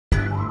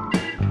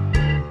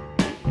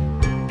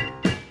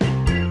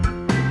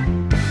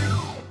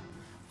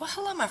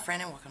my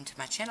friend, and welcome to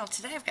my channel.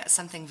 Today I've got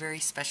something very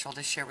special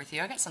to share with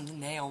you. I got some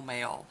nail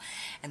mail,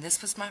 and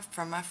this was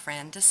from my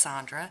friend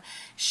Desandra.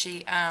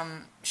 She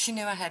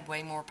knew I had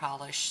way more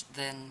polish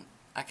than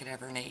I could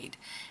ever need,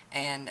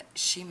 and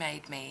she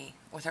made me,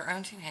 with her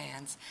own two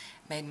hands,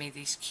 made me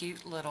these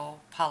cute little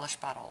polish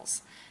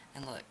bottles.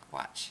 And look,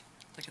 watch,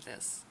 look at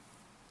this.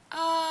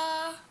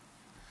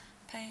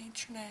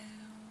 Paint your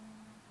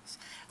nails.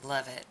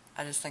 Love it.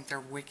 I just think they're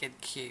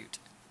wicked cute.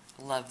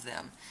 Love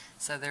them.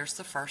 So there's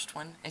the first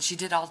one, and she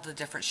did all the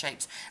different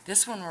shapes.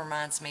 This one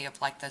reminds me of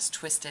like those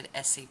twisted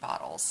Essie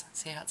bottles.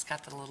 See how it's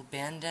got the little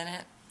bend in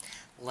it?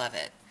 Love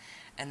it.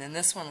 And then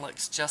this one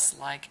looks just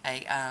like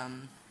a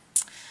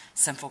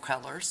Simple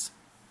Colors.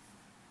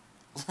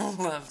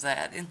 Love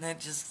that. Isn't that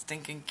just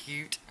stinking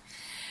cute?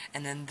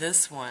 And then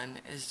this one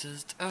is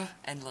just,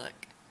 and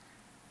look.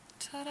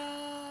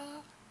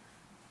 Ta-da!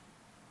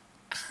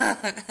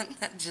 Isn't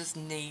that just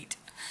neat?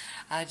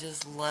 I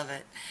just love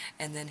it.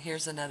 And then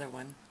here's another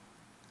one.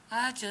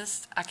 I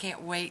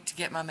can't wait to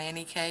get my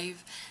mani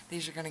cave.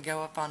 These are going to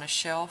go up on a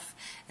shelf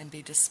and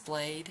be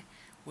displayed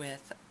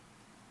with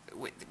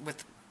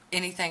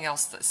anything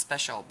else that's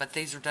special. But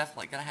these are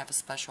definitely going to have a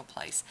special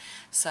place.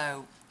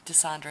 So,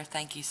 Desandra,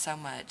 thank you so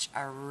much.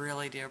 I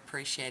really do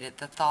appreciate it.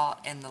 The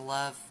thought and the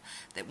love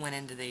that went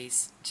into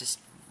these just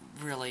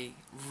really,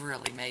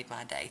 really made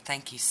my day.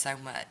 Thank you so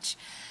much.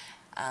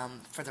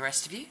 For the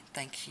rest of you,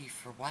 thank you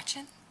for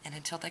watching. And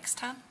until next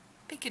time,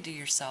 be good to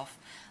yourself.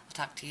 I'll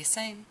talk to you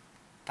soon.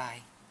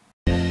 Bye.